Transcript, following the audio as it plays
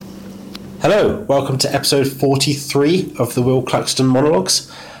Hello, welcome to episode 43 of the Will Claxton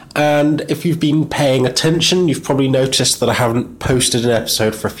monologues. And if you've been paying attention, you've probably noticed that I haven't posted an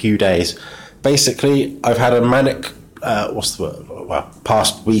episode for a few days. Basically, I've had a manic, past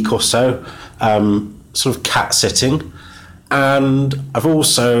week or so, sort of cat sitting. And I've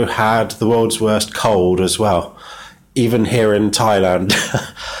also had the world's worst cold as well, even here in Thailand.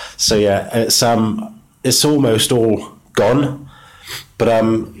 So yeah, it's almost all gone. But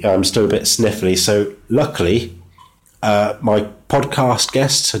I'm still a bit sniffly. So luckily, my podcast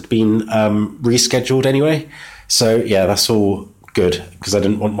guests had been rescheduled anyway. So yeah, that's all good because I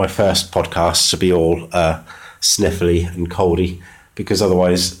didn't want my first podcast to be all sniffly and coldy, because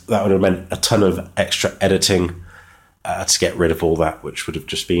otherwise that would have meant a ton of extra editing to get rid of all that, which would have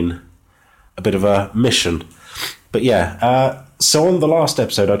just been a bit of a mission. But yeah, so on the last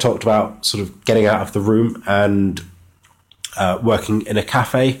episode, I talked about sort of getting out of the room and working in a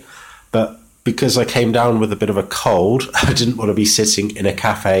cafe, but because I came down with a bit of a cold, I didn't want to be sitting in a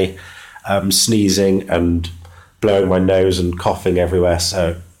cafe sneezing and blowing my nose and coughing everywhere.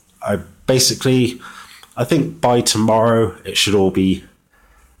 So I think by tomorrow it should all be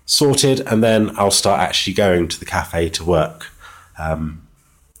sorted, and then I'll start actually going to the cafe to work. I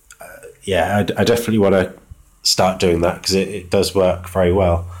definitely want to start doing that because it does work very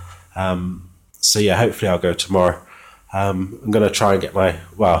well. So yeah, hopefully I'll go tomorrow. I'm going to try and get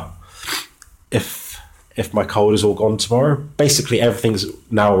if my cold is all gone tomorrow, basically everything's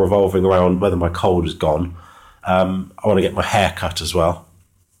now revolving around whether my cold is gone. I want to get my hair cut as well,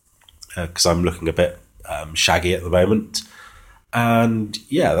 because I'm looking a bit shaggy at the moment. And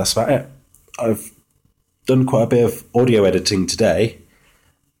yeah, that's about it. I've done quite a bit of audio editing today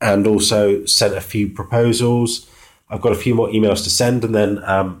and also sent a few proposals. I've got a few more emails to send, and then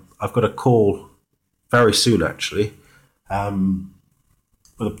I've got a call very soon actually,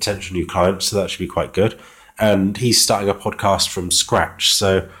 with a potential new client, so that should be quite good. And he's starting a podcast from scratch,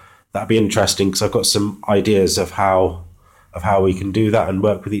 so that'd be interesting because I've got some ideas of how we can do that and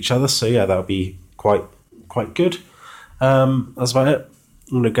work with each other. So yeah, that'll be quite good. That's about it.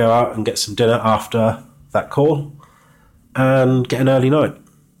 I'm going to go out and get some dinner after that call and get an early night.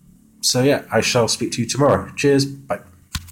 So yeah, I shall speak to you tomorrow. Cheers. Bye.